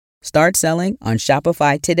Start selling on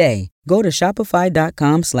Shopify today. Go to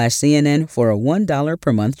shopify.com/CNN for a $1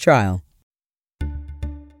 per month trial.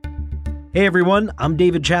 Hey everyone, I'm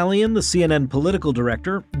David Chalian, the CNN political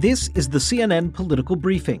director. This is the CNN Political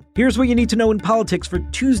Briefing. Here's what you need to know in politics for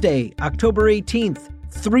Tuesday, October 18th.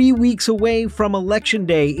 3 weeks away from Election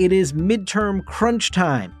Day, it is midterm crunch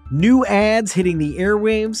time. New ads hitting the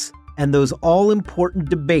airwaves, and those all-important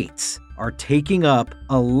debates are taking up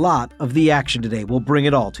a lot of the action today. We'll bring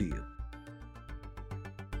it all to you.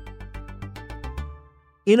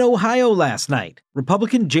 In Ohio last night,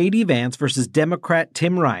 Republican J.D. Vance versus Democrat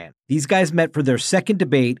Tim Ryan. These guys met for their second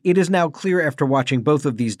debate. It is now clear after watching both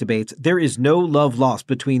of these debates, there is no love lost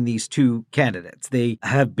between these two candidates. They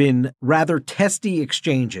have been rather testy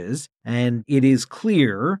exchanges, and it is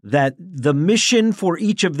clear that the mission for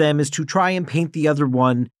each of them is to try and paint the other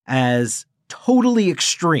one as totally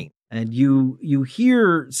extreme. And you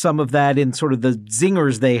hear some of that in sort of the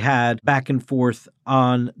zingers they had back and forth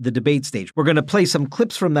on the debate stage. We're going to play some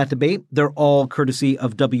clips from that debate. They're all courtesy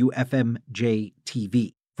of WFMJ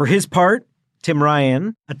TV. For his part, Tim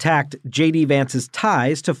Ryan attacked J.D. Vance's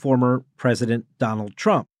ties to former President Donald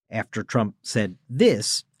Trump after Trump said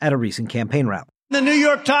this at a recent campaign rally. The New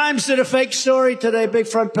York Times did a fake story today, big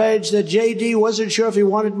front page, that J.D. wasn't sure if he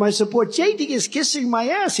wanted my support. J.D. is kissing my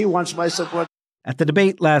ass. He wants my support. At the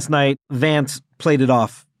debate last night, Vance played it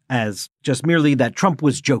off as just merely that Trump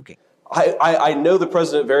was joking. I know the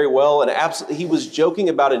president very well, and absolutely, he was joking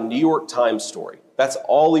about a New York Times story. That's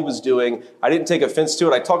all he was doing. I didn't take offense to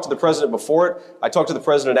it. I talked to the president before it. I talked to the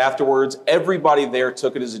president afterwards. Everybody there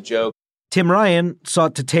took it as a joke. Tim Ryan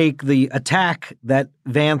sought to take the attack that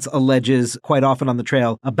Vance alleges quite often on the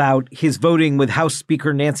trail about his voting with House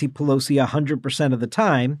Speaker Nancy Pelosi 100% of the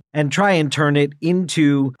time and try and turn it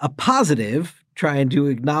into a positive, trying to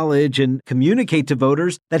acknowledge and communicate to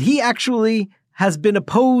voters that he actually has been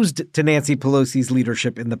opposed to Nancy Pelosi's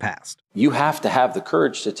leadership in the past. You have to have the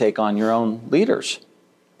courage to take on your own leaders.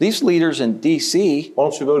 These leaders in D.C. Why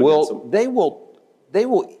don't you vote against them? They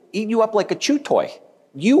will eat you up like a chew toy.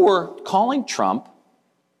 You were calling Trump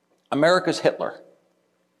America's Hitler.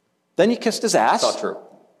 Then you kissed his ass. That's not true.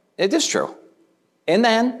 It is true. And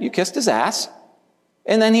then you kissed his ass,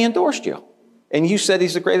 and then he endorsed you. And you said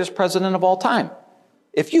he's the greatest president of all time.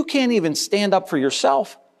 If you can't even stand up for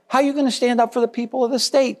yourself, how are you going to stand up for the people of the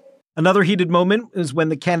state? Another heated moment is when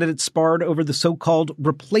the candidates sparred over the so-called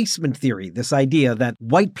replacement theory, this idea that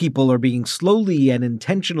white people are being slowly and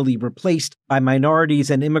intentionally replaced by minorities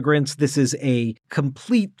and immigrants. This is a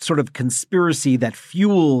complete sort of conspiracy that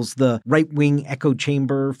fuels the right-wing echo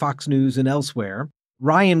chamber, Fox News, and elsewhere.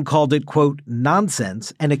 Ryan called it, quote,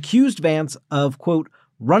 nonsense, and accused Vance of, quote,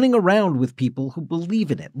 running around with people who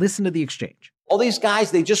believe in it. Listen to the exchange. All these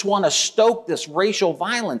guys, they just want to stoke this racial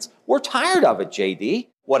violence. We're tired of it, J.D.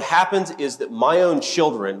 What happens is that my own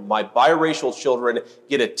children, my biracial children,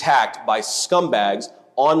 get attacked by scumbags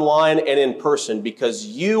online and in person because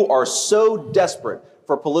you are so desperate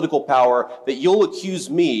for political power that you'll accuse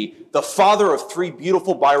me, the father of 3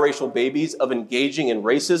 beautiful biracial babies, of engaging in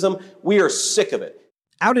racism. We are sick of it.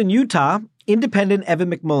 Out in Utah, independent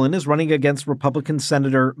Evan McMullin is running against Republican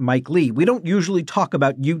Senator Mike Lee. We don't usually talk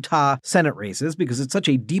about Utah Senate races because it's such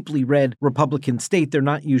a deeply red Republican state. They're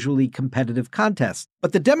not usually competitive contests.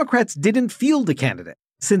 But the Democrats didn't field a candidate.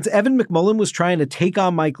 Since Evan McMullin was trying to take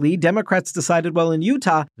on Mike Lee, Democrats decided, well, in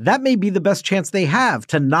Utah, that may be the best chance they have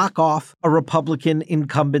to knock off a Republican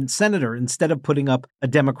incumbent senator instead of putting up a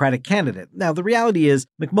Democratic candidate. Now, the reality is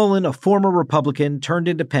McMullin, a former Republican turned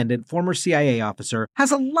independent, former CIA officer,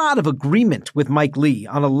 has a lot of agreement with Mike Lee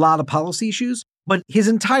on a lot of policy issues, but his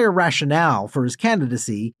entire rationale for his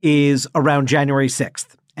candidacy is around January 6th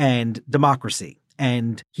and democracy.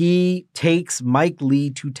 And he takes Mike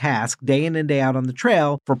Lee to task day in and day out on the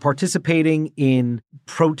trail for participating in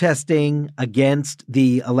protesting against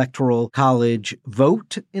the Electoral College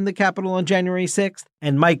vote in the Capitol on January 6th.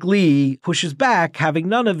 And Mike Lee pushes back, having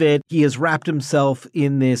none of it. He has wrapped himself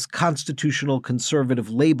in this constitutional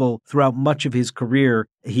conservative label throughout much of his career.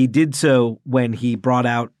 He did so when he brought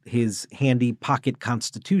out his handy pocket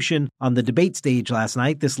constitution on the debate stage last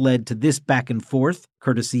night. This led to this back and forth,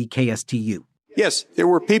 courtesy KSTU. Yes, there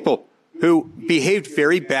were people who behaved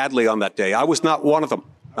very badly on that day. I was not one of them.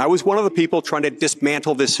 I was one of the people trying to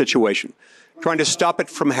dismantle this situation, trying to stop it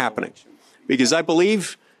from happening. Because I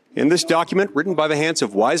believe in this document written by the hands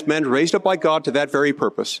of wise men raised up by God to that very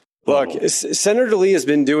purpose. Look, Senator Lee has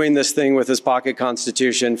been doing this thing with his pocket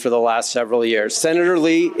constitution for the last several years. Senator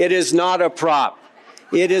Lee, it is not a prop.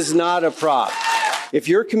 It is not a prop. If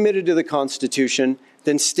you're committed to the Constitution,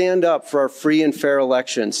 then stand up for our free and fair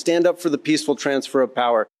elections. Stand up for the peaceful transfer of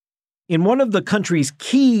power. In one of the country's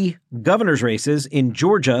key governor's races in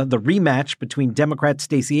Georgia, the rematch between Democrat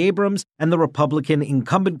Stacey Abrams and the Republican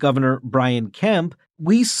incumbent governor Brian Kemp,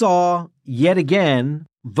 we saw yet again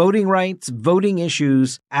voting rights, voting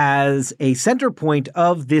issues as a center point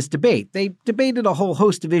of this debate. They debated a whole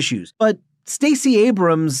host of issues, but Stacey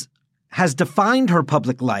Abrams has defined her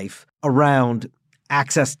public life around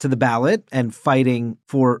access to the ballot and fighting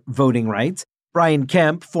for voting rights. Brian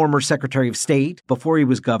Kemp, former Secretary of State before he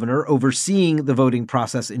was governor, overseeing the voting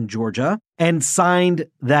process in Georgia, and signed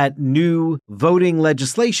that new voting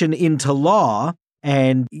legislation into law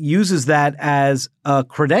and uses that as a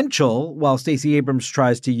credential while Stacey Abrams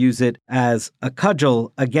tries to use it as a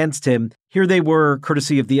cudgel against him. Here they were,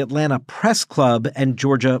 courtesy of the Atlanta Press Club and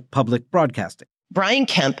Georgia Public Broadcasting. Brian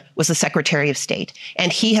Kemp was the Secretary of State,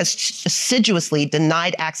 and he has assiduously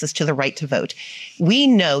denied access to the right to vote. We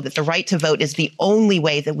know that the right to vote is the only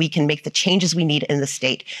way that we can make the changes we need in the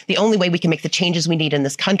state, the only way we can make the changes we need in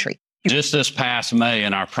this country. Just this past May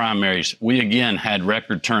in our primaries, we again had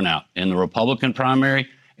record turnout in the Republican primary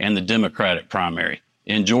and the Democratic primary.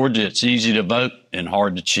 In Georgia, it's easy to vote and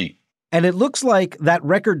hard to cheat. And it looks like that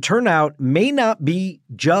record turnout may not be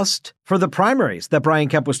just for the primaries that Brian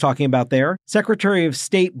Kemp was talking about there. Secretary of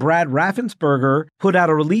State Brad Raffensperger put out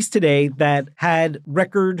a release today that had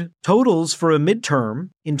record totals for a midterm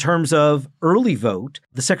in terms of early vote.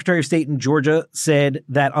 The Secretary of State in Georgia said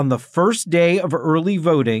that on the first day of early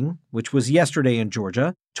voting, which was yesterday in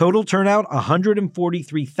Georgia, total turnout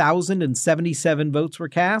 143,077 votes were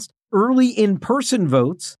cast. Early in-person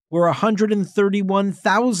votes were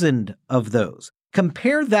 131,000 of those.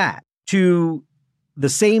 Compare that to the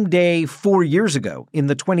same day 4 years ago in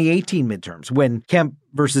the 2018 midterms when Kemp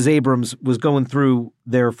versus Abrams was going through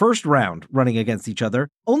their first round running against each other.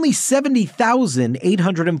 Only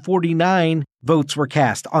 70,849 votes were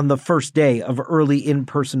cast on the first day of early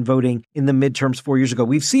in-person voting in the midterms 4 years ago.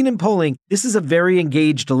 We've seen in polling, this is a very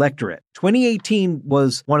engaged electorate. 2018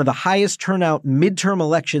 was one of the highest turnout midterm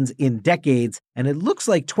elections in decades, and it looks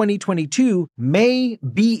like 2022 may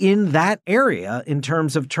be in that area in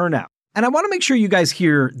terms of turnout. And I want to make sure you guys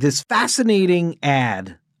hear this fascinating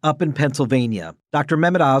ad up in Pennsylvania. Dr.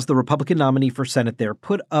 Mehmet Oz, the Republican nominee for Senate there,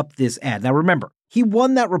 put up this ad. Now, remember, he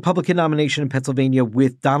won that Republican nomination in Pennsylvania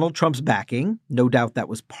with Donald Trump's backing. No doubt that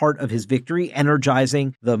was part of his victory,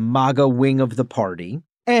 energizing the MAGA wing of the party.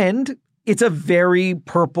 And it's a very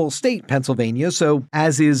purple state, Pennsylvania. So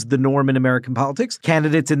as is the norm in American politics,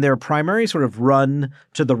 candidates in their primary sort of run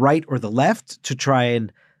to the right or the left to try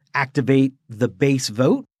and activate the base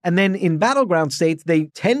vote. And then in battleground states, they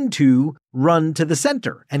tend to run to the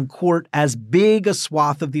center and court as big a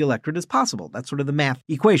swath of the electorate as possible. That's sort of the math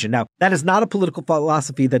equation. Now, that is not a political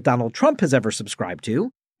philosophy that Donald Trump has ever subscribed to.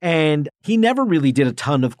 And he never really did a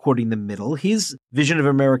ton of courting the middle. His vision of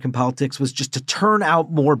American politics was just to turn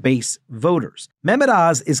out more base voters. Mehmet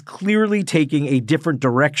Oz is clearly taking a different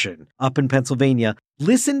direction up in Pennsylvania.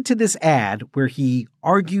 Listen to this ad where he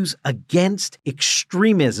argues against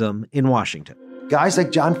extremism in Washington. Guys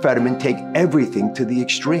like John Fetterman take everything to the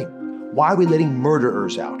extreme. Why are we letting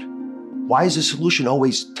murderers out? Why is the solution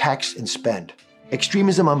always tax and spend?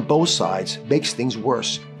 Extremism on both sides makes things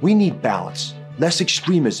worse. We need balance, less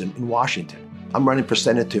extremism in Washington. I'm running for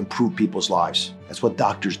Senate to improve people's lives. That's what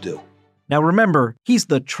doctors do. Now remember, he's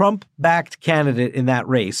the Trump-backed candidate in that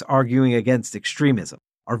race arguing against extremism.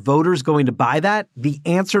 Are voters going to buy that? The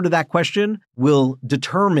answer to that question will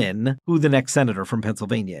determine who the next senator from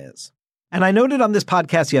Pennsylvania is. And I noted on this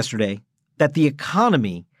podcast yesterday that the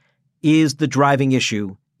economy is the driving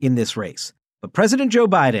issue in this race. But President Joe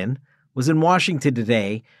Biden was in Washington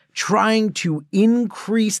today trying to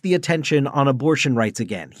increase the attention on abortion rights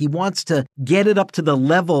again. He wants to get it up to the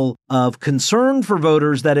level of concern for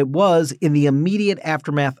voters that it was in the immediate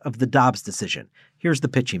aftermath of the Dobbs decision. Here's the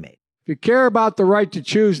pitch he made. If you care about the right to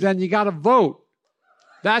choose, then you got to vote.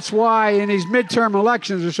 That's why in these midterm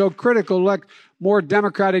elections are so critical. Elect more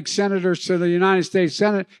Democratic senators to the United States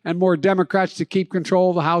Senate and more Democrats to keep control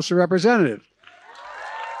of the House of Representatives.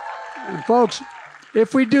 And folks,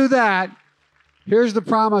 if we do that, here's the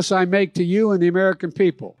promise I make to you and the American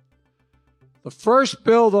people. The first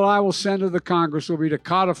bill that I will send to the Congress will be to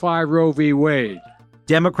codify Roe v. Wade.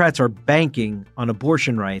 Democrats are banking on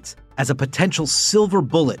abortion rights as a potential silver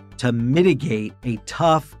bullet to mitigate a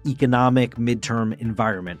tough economic midterm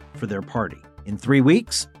environment for their party. In 3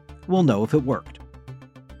 weeks, we'll know if it worked.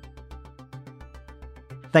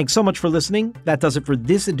 Thanks so much for listening. That does it for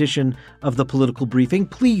this edition of The Political Briefing.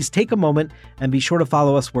 Please take a moment and be sure to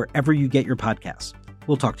follow us wherever you get your podcasts.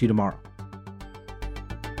 We'll talk to you tomorrow.